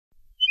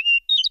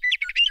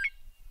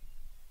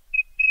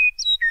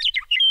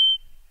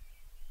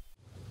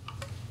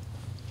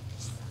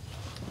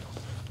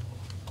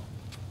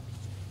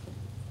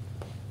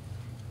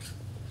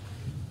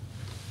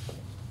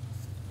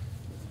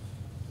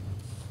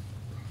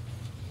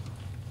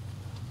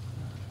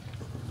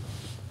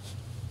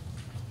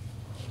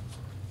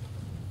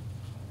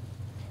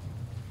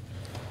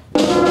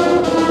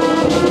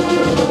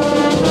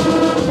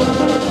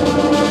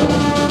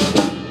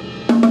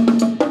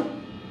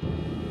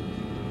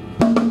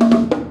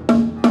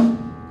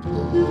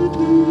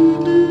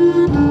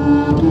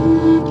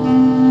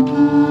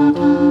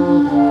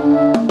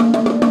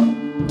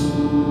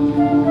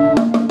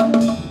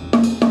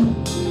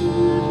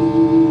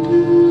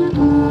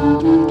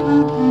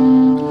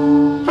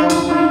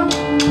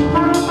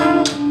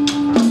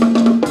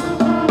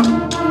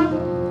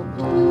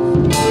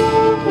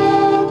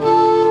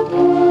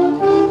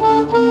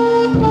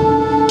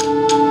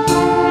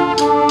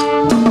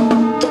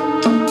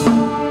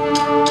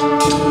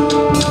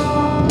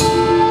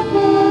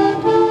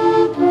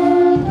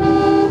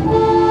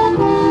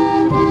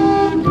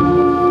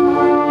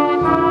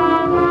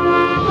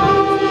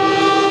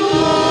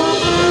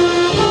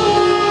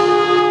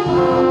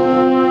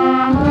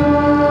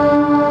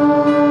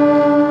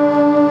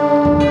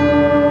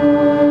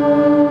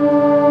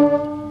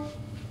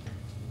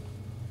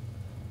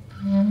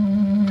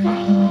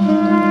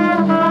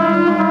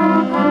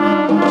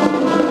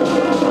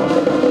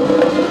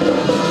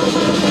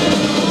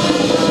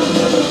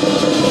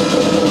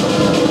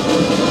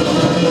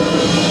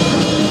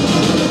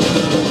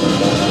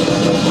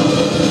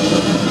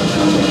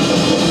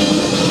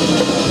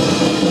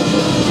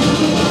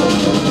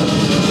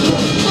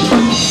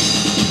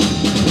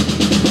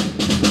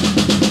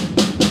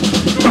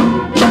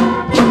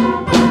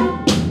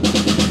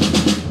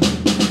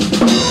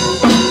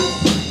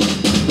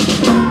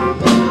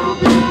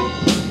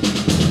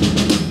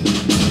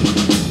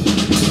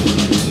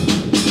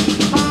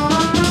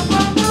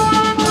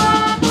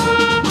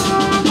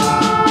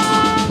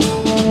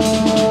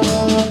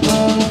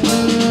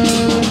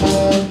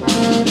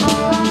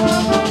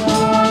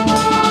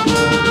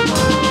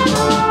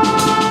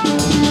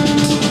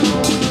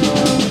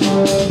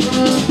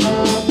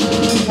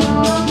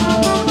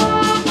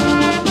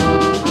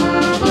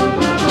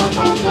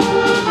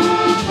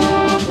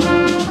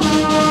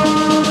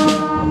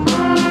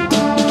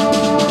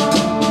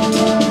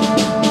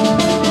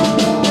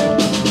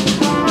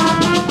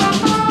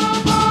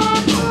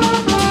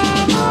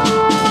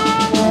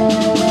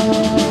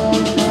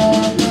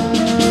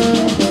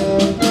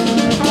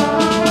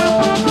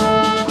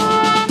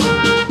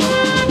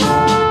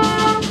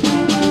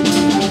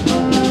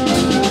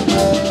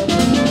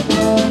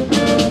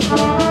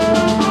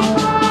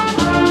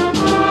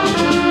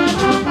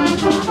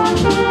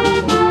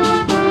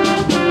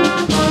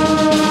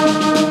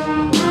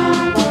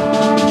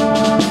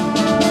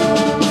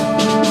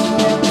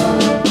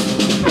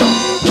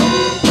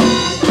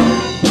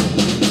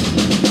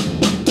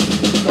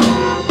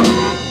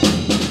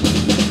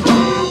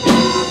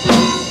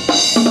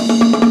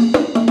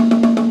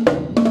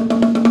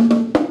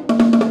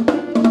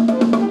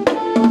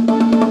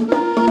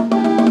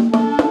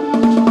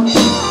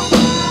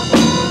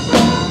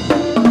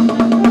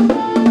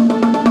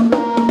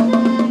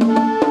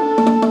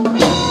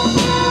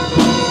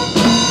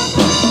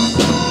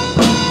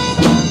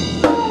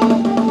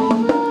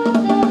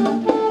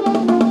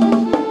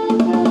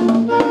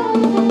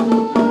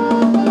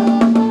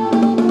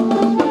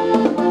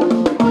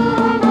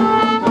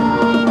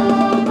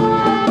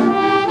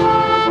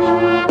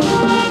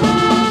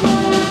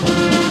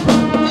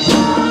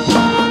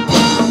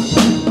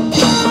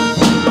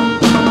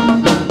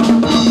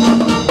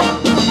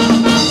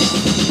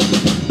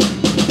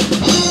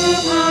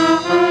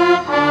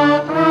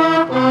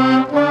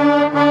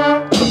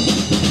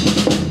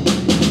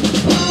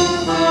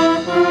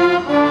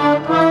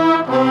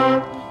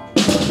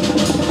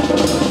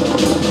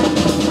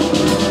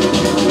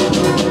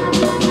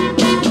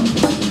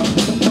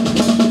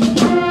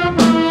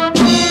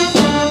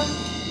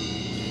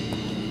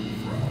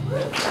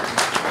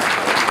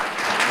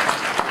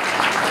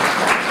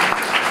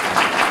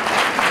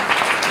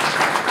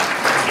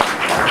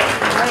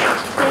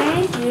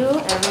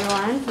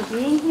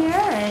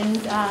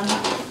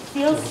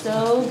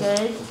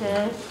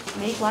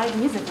make live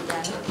music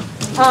again.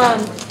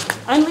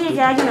 I'm Leah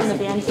Gagnon, I'm the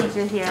band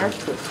teacher here.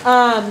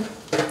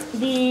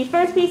 The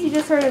first piece you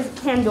just heard is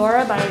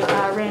Pandora by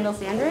Randall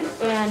Sandridge,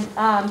 and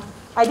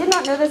I did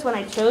not know this when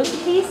I chose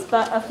the piece,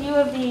 but a few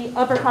of the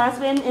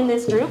upperclassmen in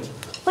this group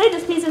played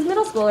this piece as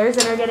middle schoolers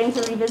and are getting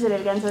to revisit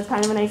it again, so it's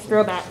kind of a nice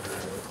throwback.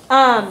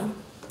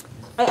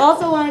 I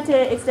also wanted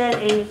to extend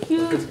a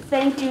huge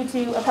thank you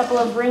to a couple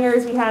of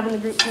ringers we have in the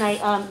group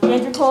tonight.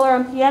 Andrew Kohler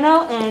on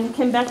piano and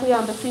Kim Beckley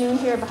on bassoon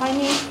here behind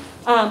me.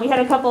 We had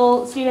a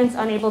couple students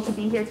unable to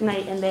be here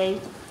tonight, and they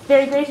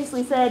very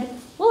graciously said,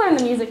 we'll learn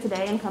the music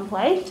today and come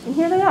play, and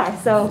here they are.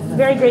 So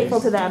very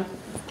grateful to them.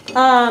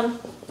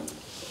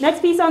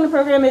 Next piece on the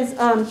program is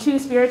Two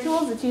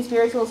Spirituals. The two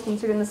spirituals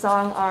featured in the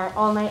song are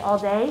All Night, All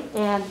Day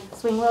and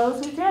Swing Low,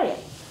 Sweet Chariot.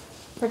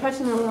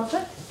 Percussion on real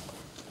quick.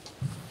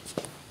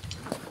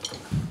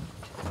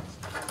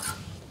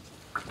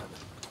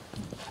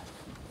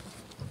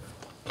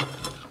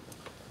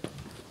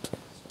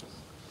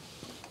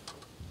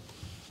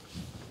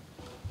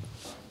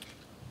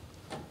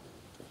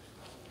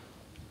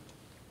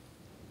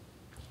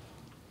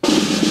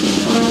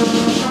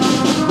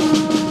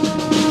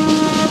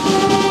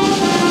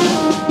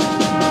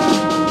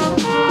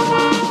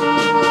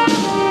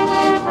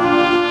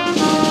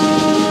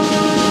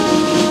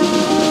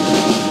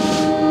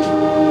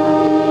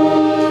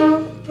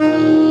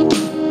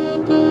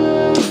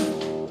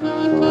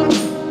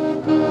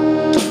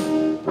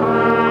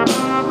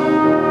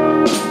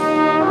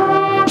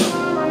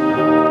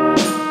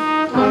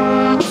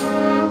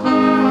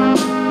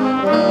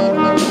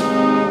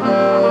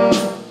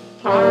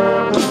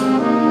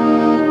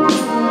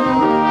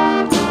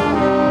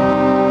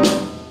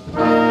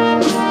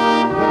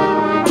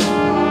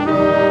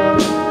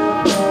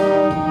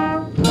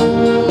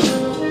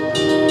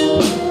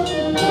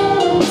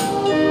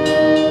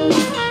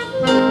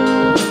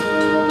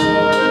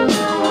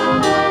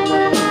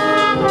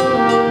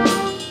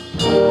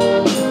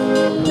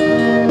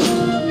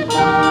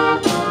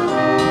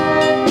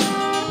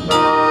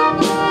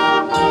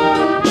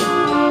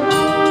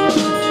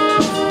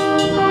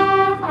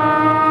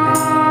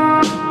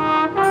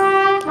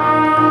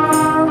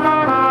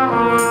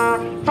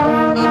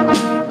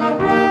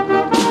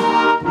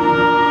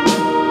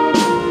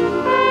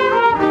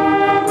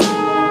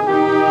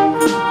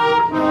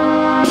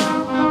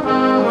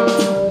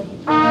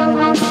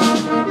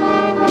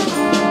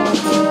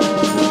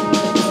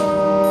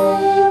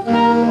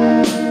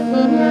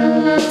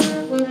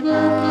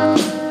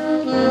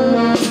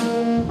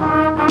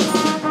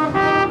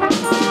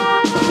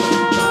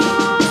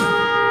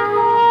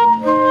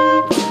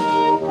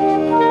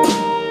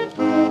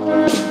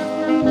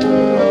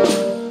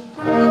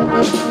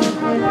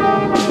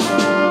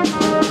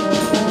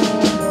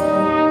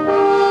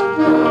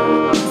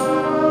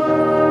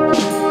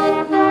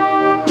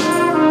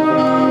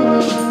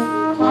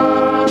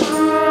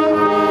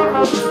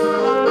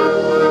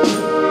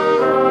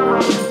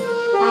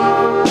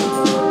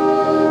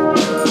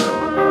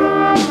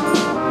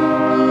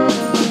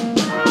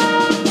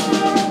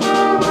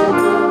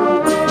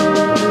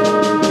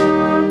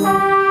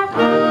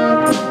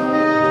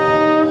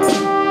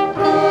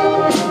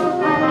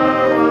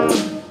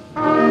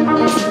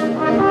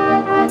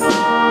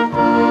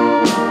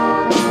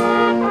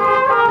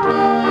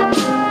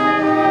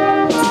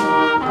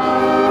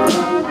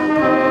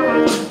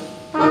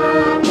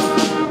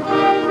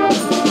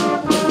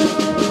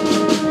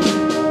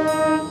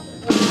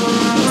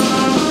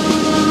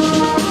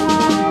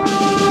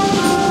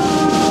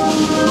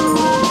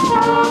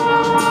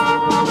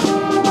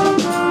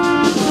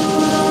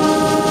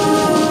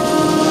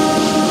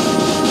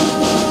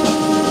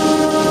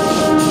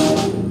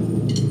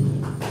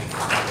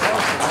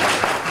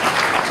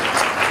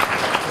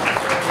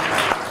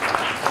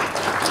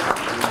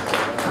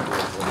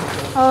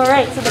 All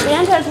right, so the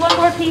band has one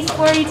more piece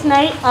for you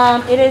tonight.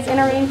 It is an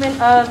arrangement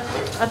of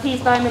a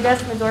piece by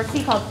Modest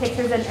Mussorgsky called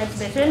Pictures and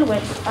Exhibition,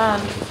 which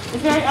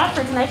is very apt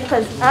for tonight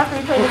because after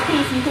we play this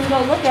piece, you can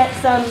go look at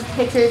some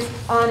pictures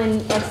on an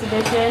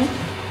exhibition.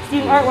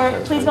 Student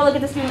artwork, please go look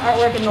at the student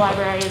artwork in the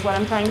library is what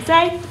I'm trying to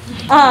say.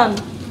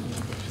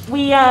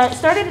 We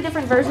started a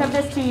different version of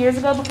this 2 years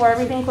ago before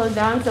everything closed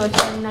down, so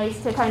it's been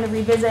nice to kind of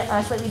revisit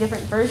a slightly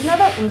different version of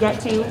it and get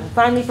to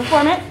finally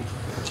perform it.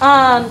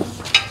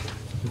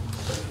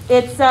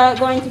 It's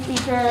going to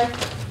feature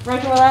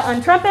Regulella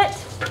on trumpet,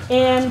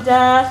 and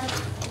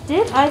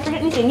did I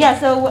forget anything? Yeah,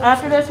 so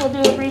after this we'll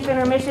do a brief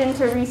intermission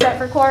to reset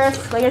for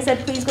chorus. Like I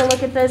said, please go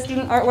look at the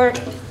student artwork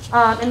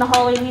in the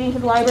hallway leading to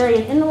the library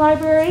and in the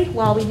library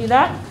while we do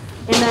that.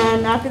 And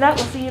then after that,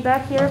 we'll see you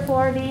back here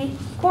for the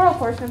choral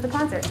portion of the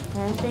concert.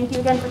 And thank you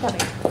again for coming.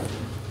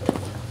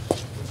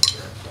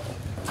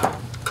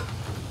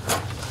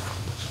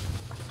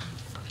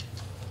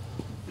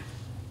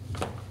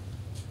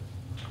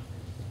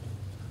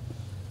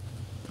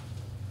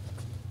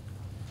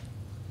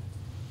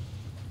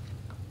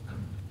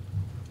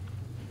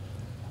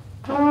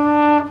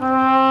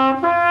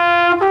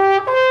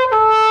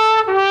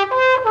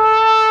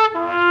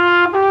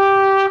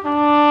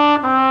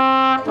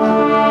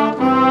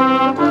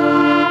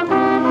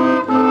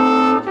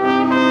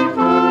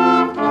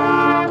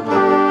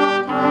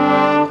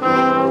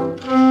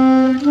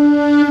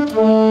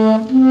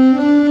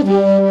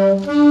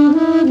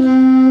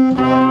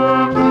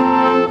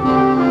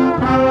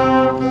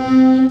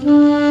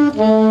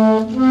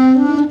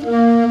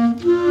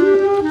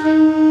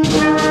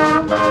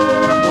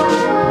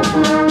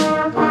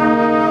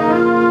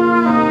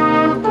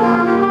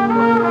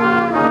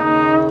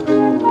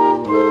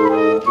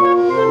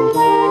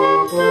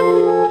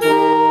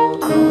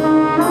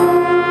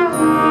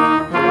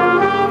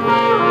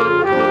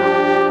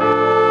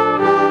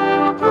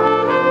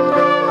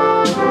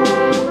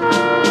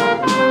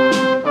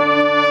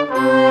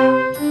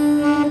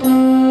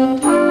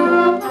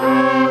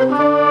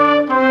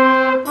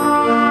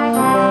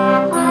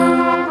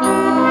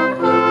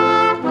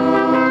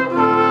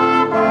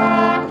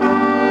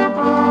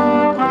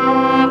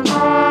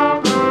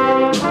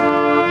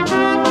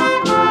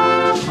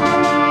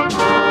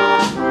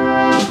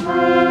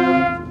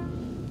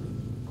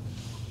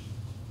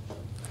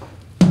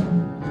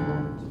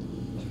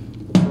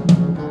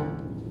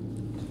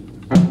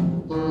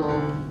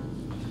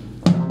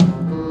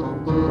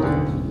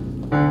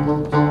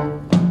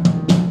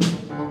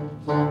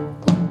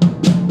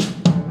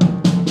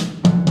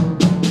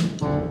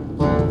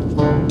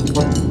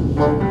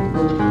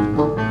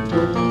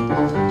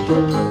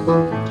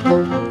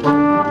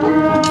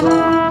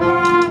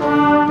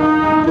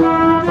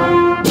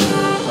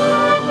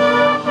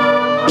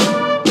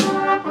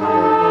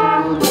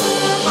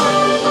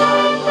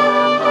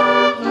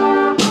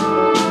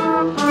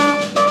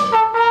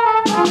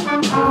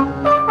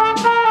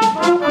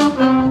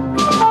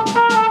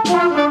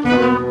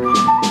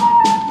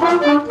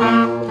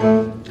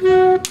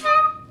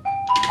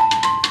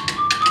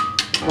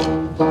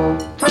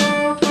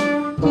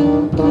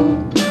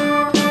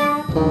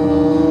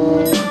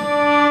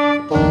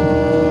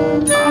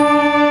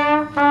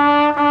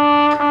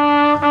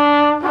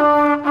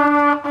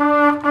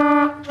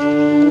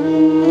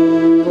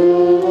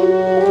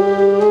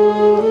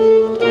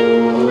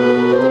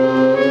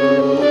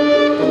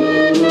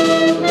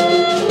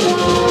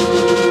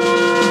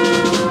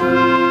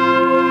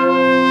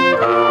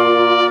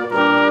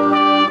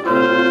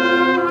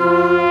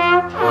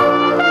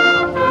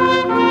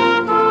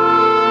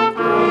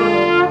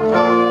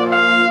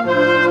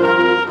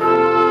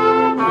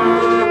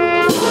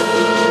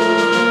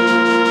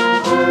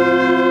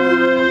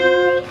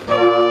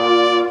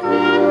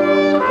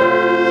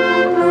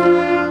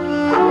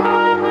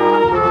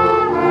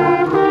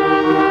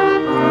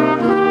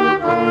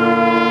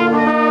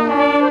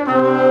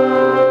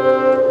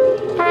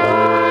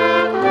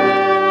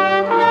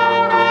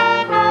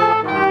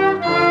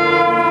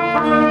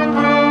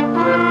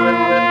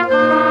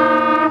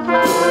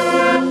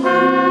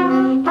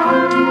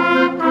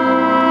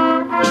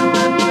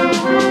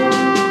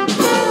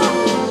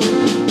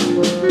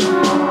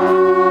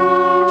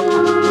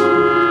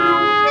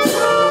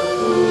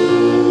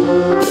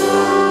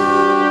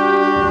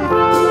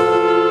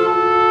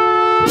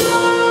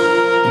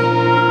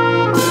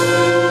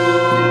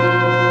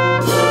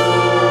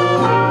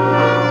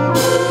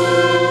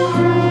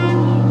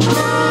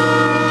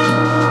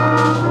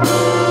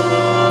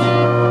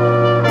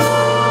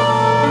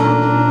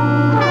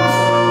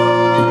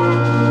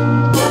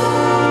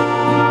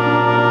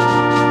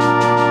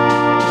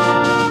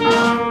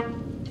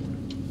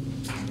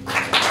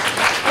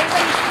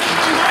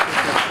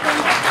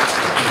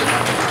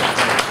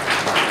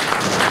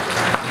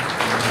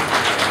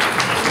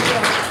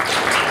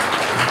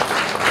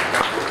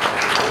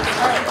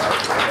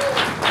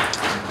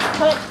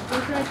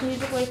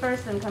 way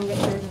first and come get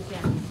yours and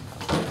stand.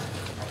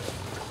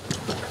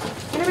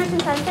 Intermission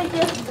time, thank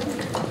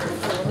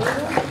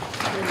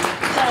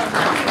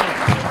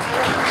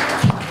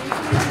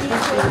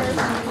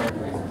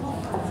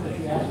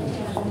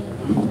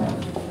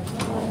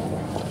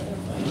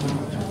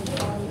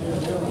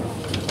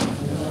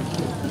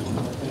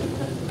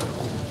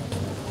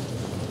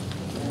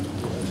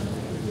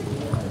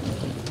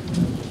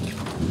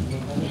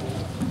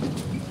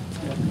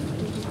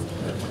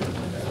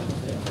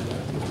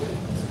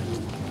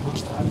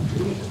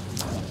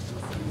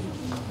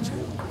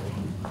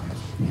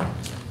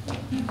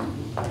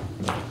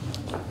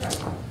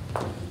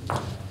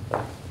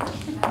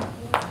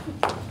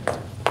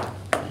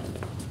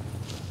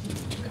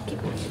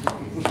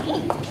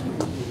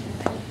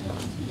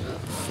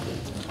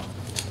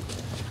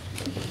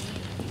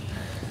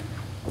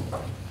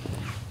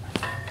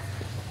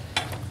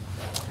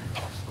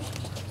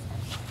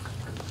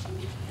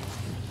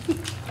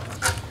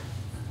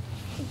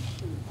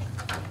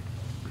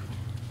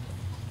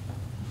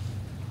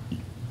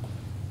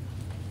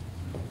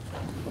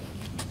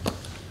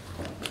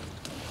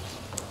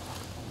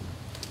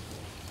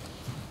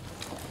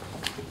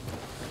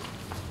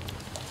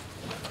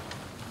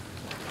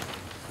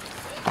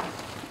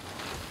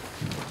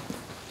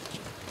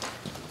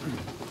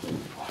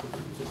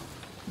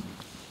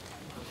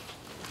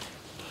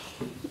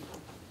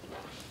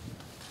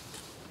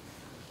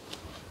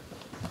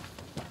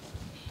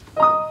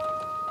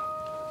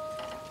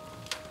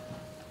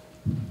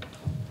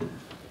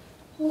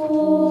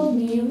Hold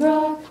me,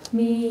 rock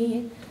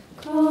me,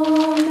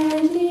 calm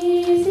and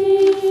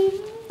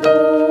easy.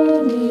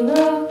 Hold me,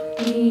 rock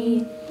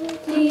me,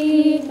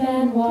 deep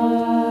and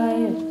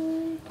wide.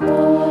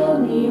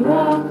 Hold me,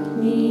 rock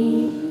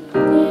me,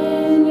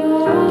 in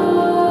your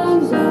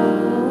arms.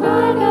 Oh,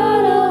 I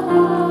got a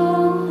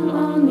home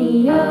on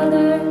the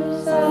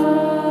other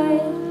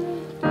side.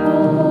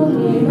 Hold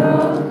me,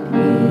 rock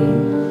me,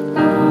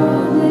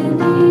 calm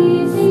and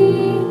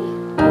easy.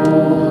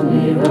 Hold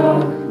me,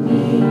 rock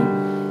me,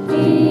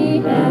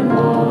 deep and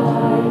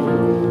wide.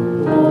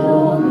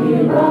 Hold me,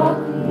 rock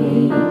me,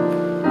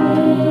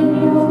 in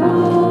your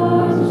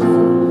arms.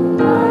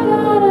 I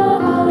got a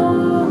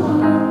home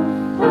on,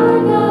 I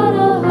got a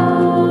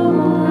home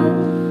on,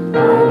 I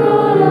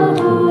got a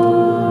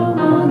home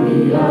on the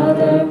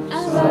other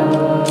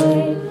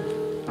side.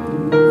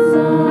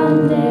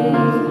 Someday,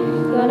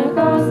 gonna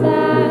cross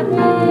that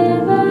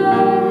river.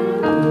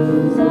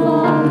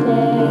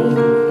 Someday,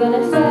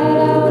 gonna set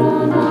out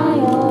on my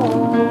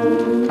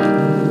own.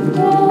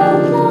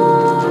 Don't know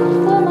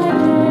what my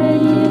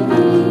journey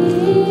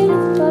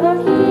leads, but I'll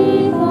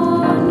keep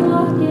on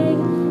walking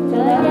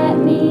till I get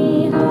me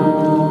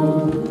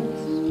home.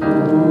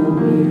 Hold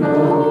me,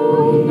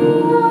 rock me,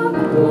 rock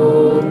me,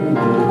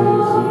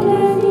 calm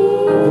and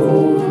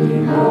easy.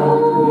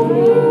 Hold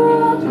me,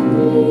 rock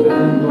me,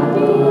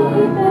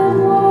 deep and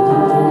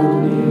wide. Hold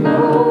me,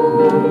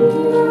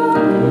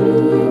 rock me,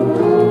 in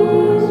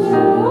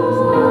your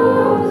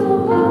arms.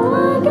 I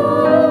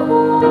got a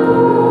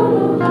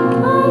home, I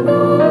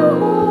got a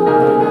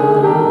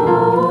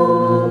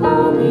home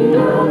on the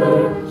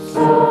other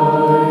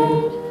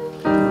side.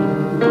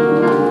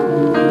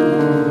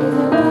 There's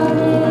a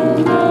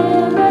running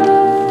river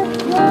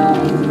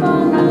flowing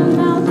from the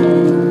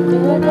mountain to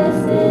a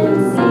distant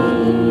sea.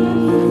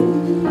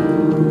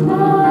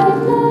 I've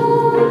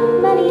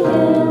known many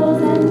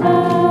hills and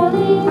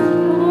valleys.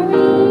 When I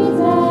reach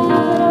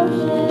that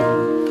ocean,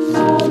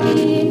 I'll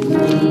be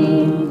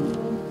free.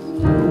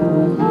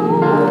 Hold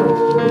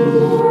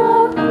me,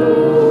 rock me,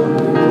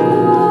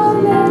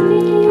 calm and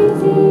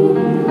easy.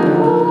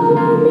 Hold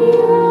me,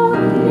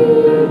 rock me,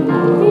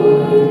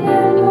 deep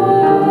and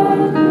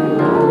wide.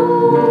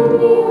 Hold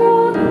me,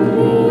 rock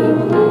me,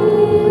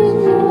 in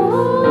your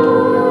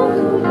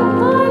arms.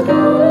 I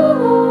got a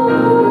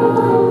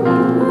home,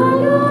 I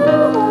got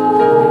a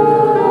home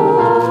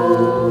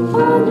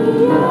on the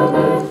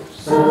other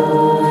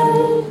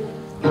side.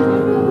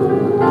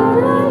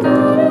 I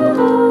got a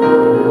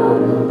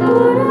home,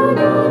 but I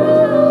got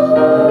a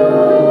home.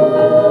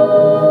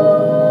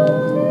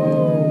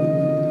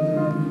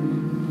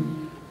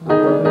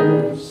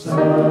 Other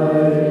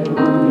side,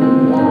 on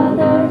the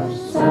other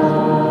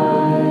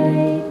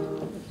side.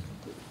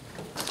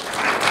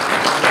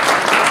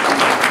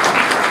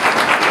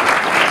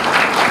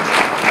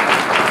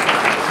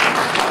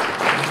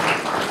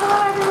 Hello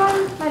everyone,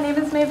 my name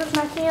is Mavis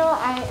McNeil.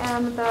 I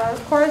am the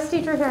chorus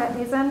teacher here at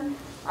Hazen.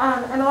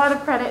 And a lot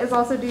of credit is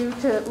also due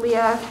to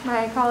Leah,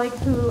 my colleague,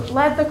 who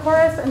led the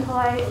chorus until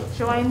I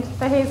joined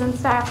the Hazen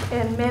staff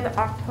in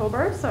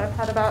mid-October. So I've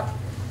had about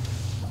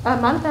a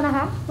month and a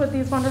half with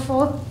these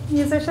wonderful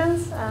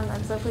musicians, and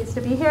I'm so pleased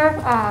to be here.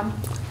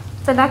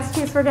 The next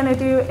piece we're going to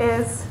do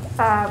is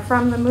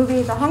from the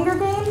movie The Hunger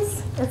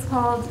Games. It's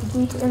called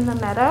Deep in the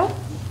Meadow.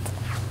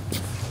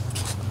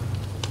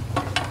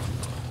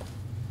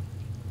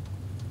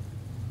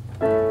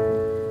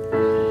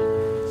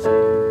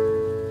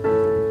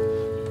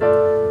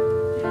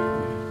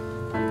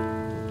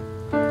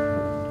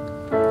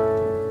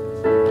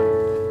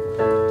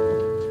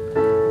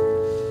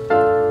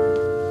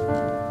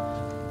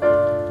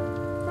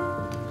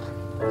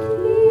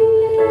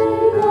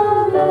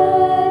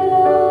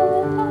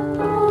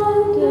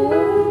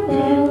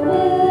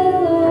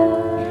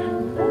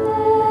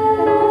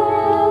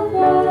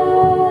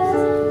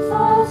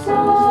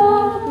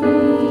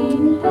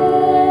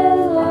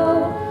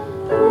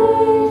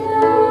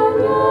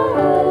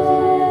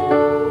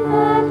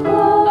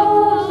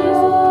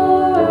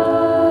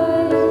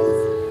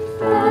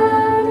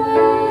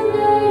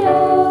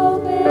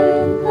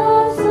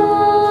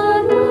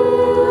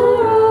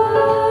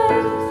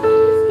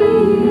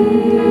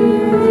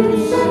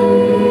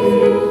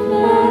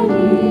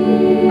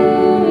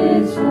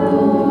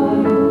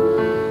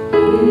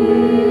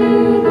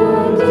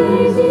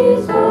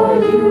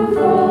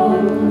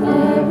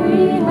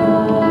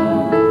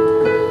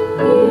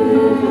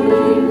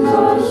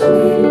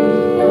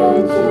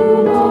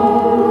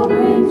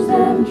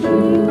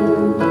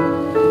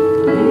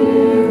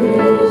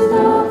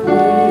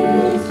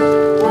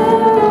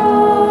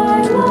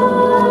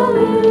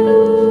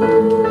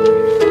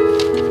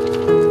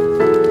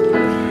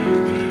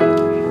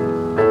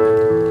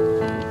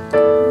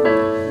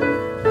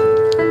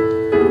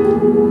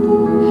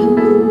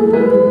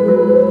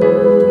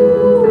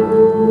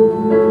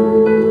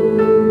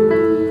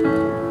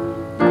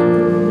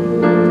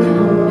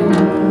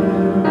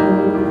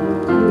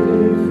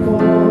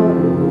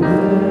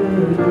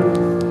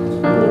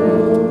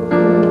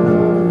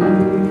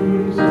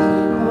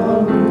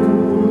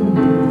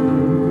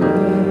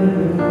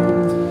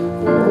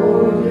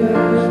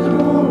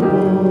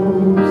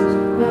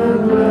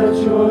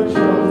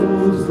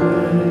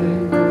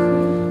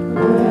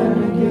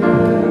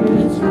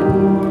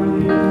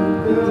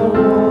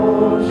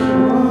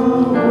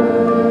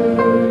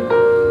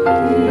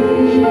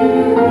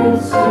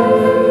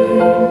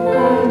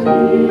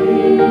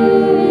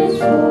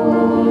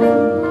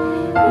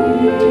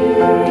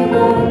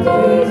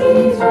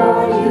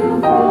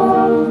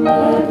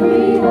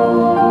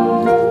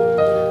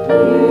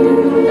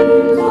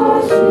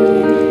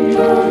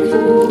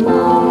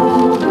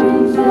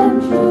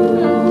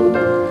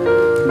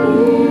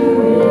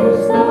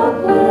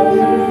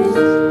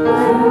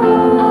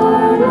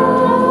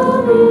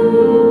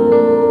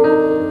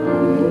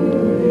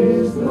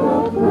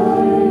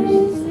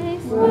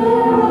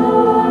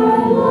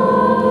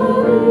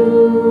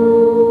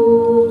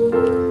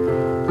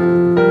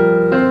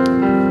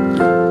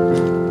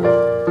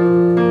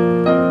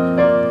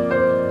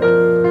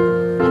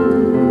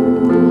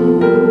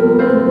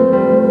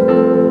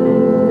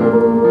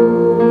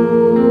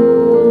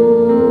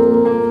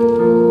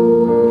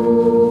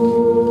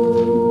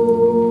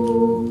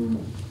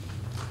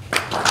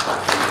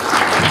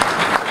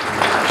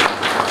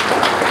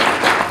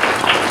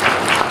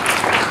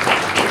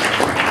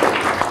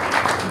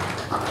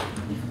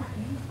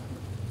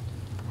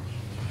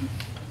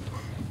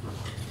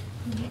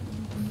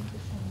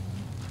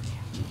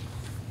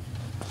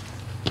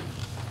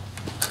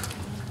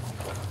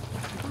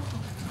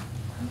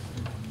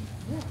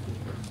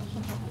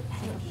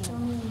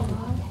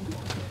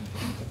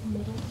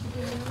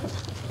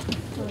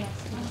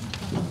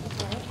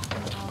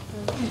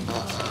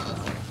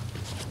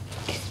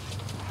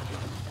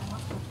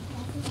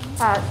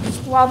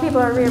 While people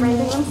are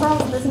rearranging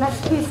themselves, this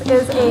next piece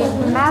is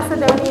a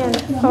Macedonian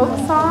folk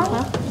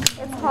song.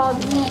 It's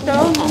called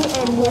Show Me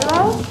a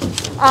Nero.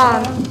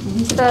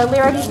 The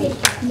lyrics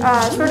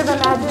sort of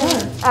imagine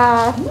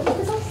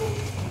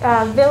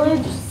a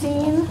village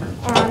scene,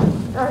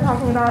 and are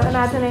talking about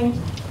imagining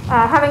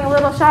having a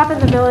little shop in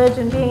the village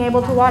and being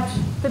able to watch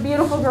the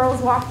beautiful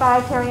girls walk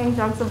by carrying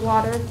jugs of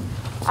water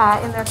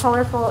in their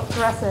colorful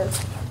dresses.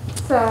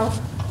 So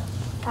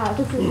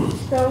this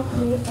is Show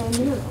Me a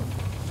Nero.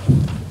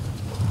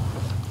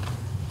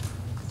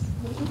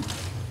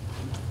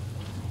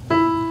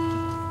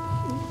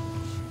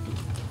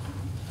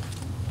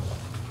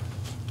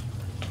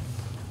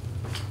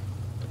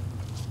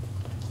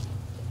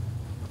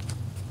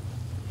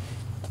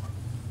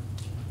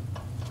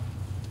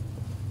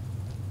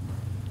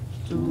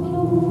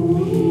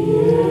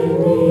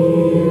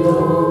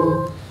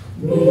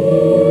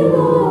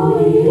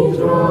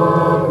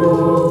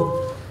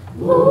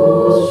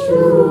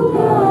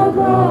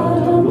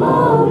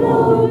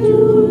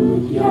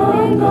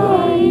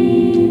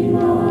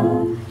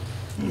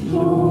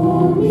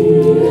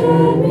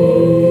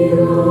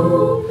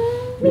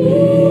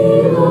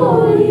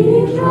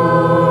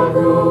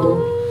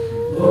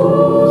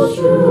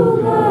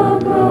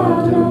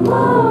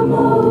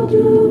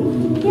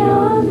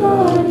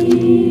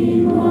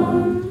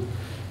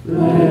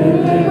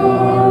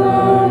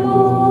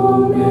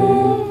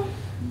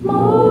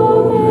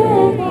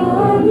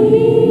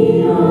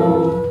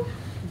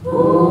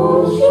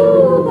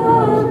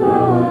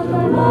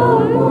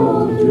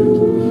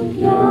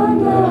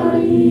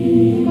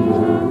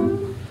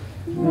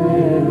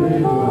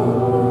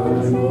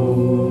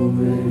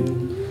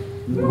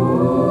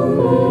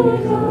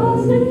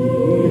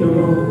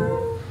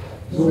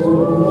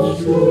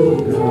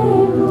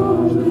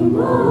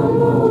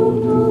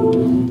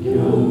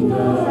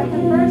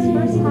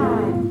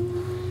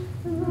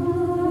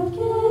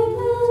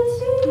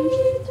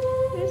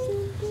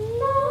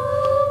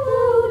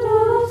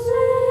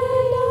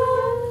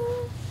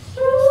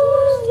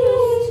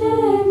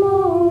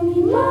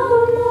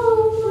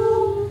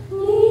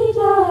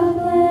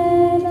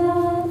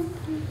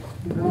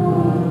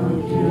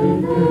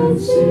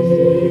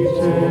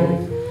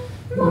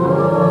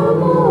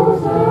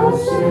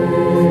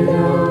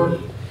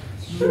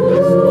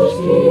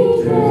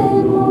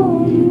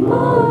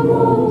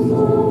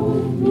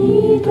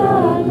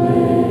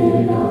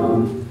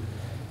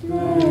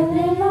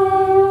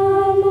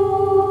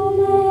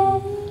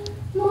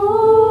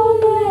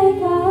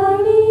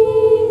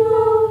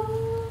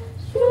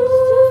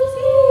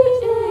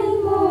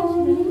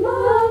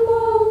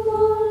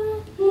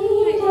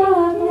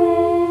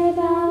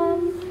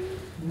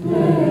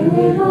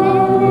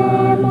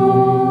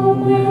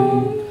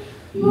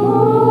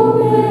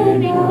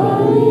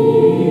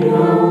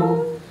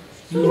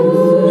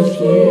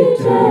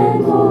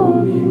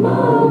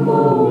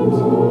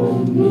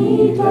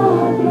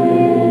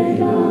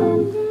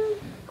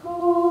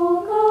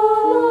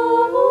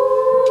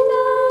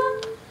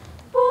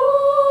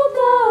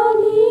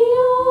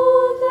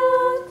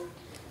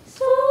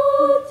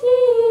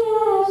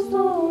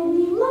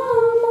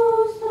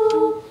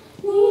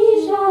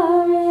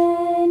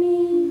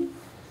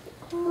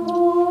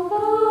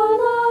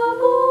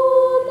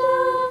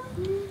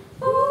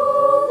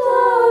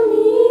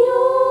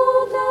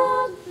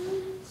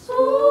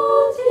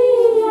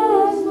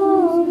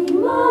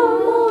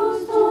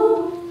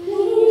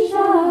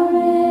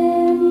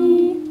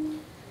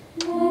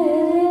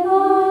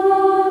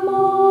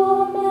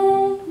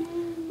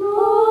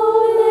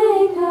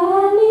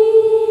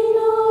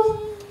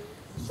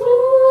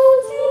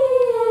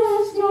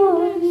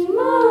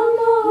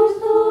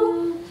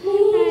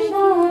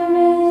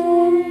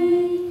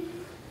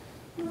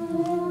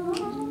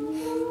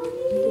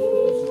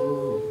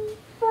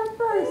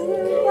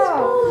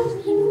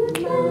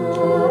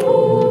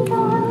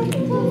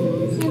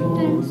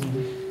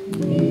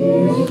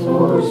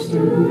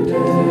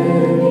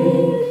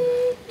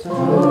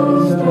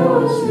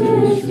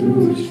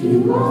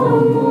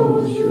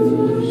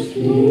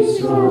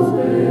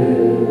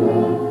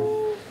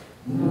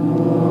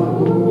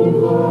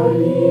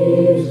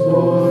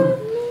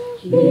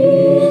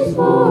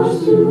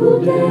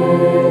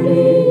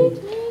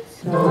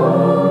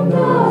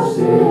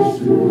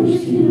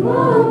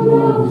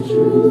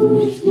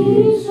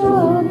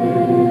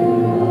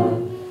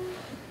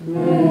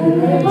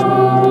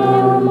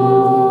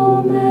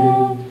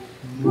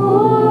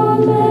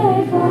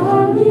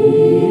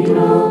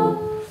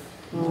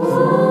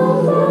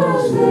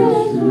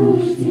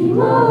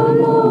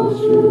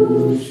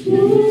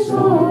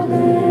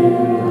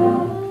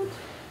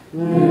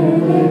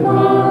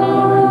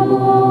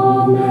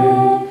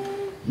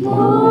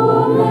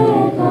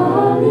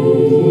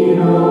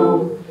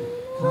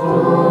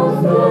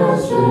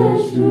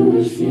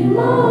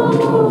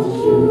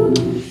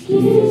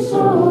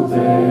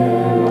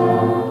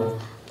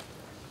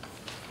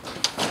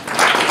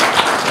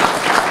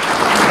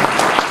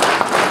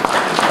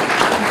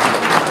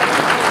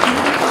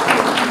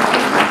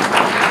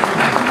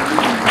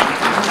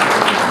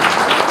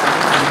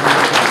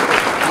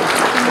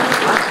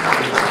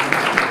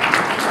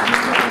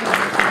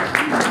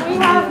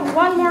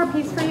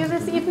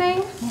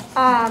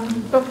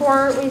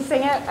 Before we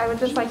sing it, I would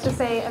just like to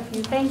say a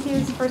few thank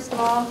yous, first of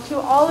all, to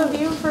all of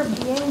you for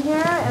being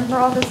here and for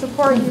all the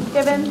support you've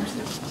given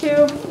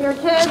to your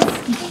kids.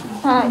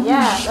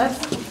 Yeah,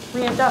 that's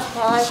ramped up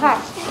while I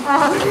talk.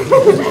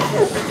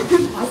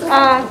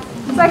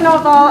 Second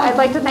of all, I'd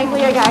like to thank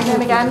Leah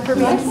Gagnon again for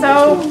being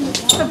so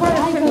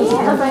supportive to me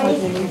as I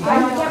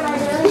get my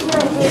bearings here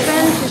at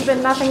Hazen. She's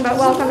been nothing but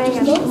welcoming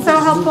and so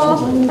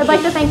helpful. I'd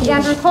like to thank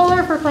Andrew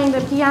Kohler for playing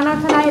the piano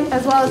tonight,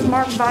 as well as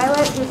Mark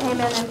Violet, who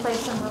came in and played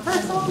some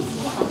rehearsals.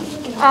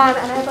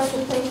 And I'd like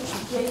to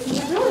thank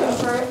Jason Julio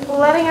for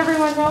letting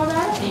everyone know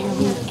that.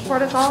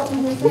 Port of Salt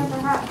in his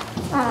hat.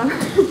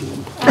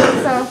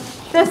 So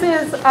this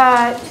is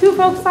two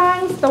folk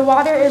songs. The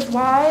Water is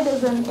Wide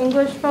is an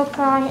English folk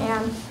song,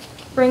 and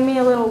Bring Me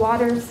a Little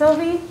Water,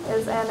 Sylvie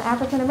is an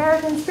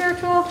African-American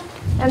spiritual,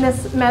 and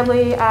this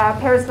medley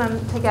pairs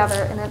them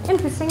together in an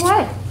interesting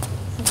way.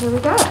 So here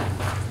we go.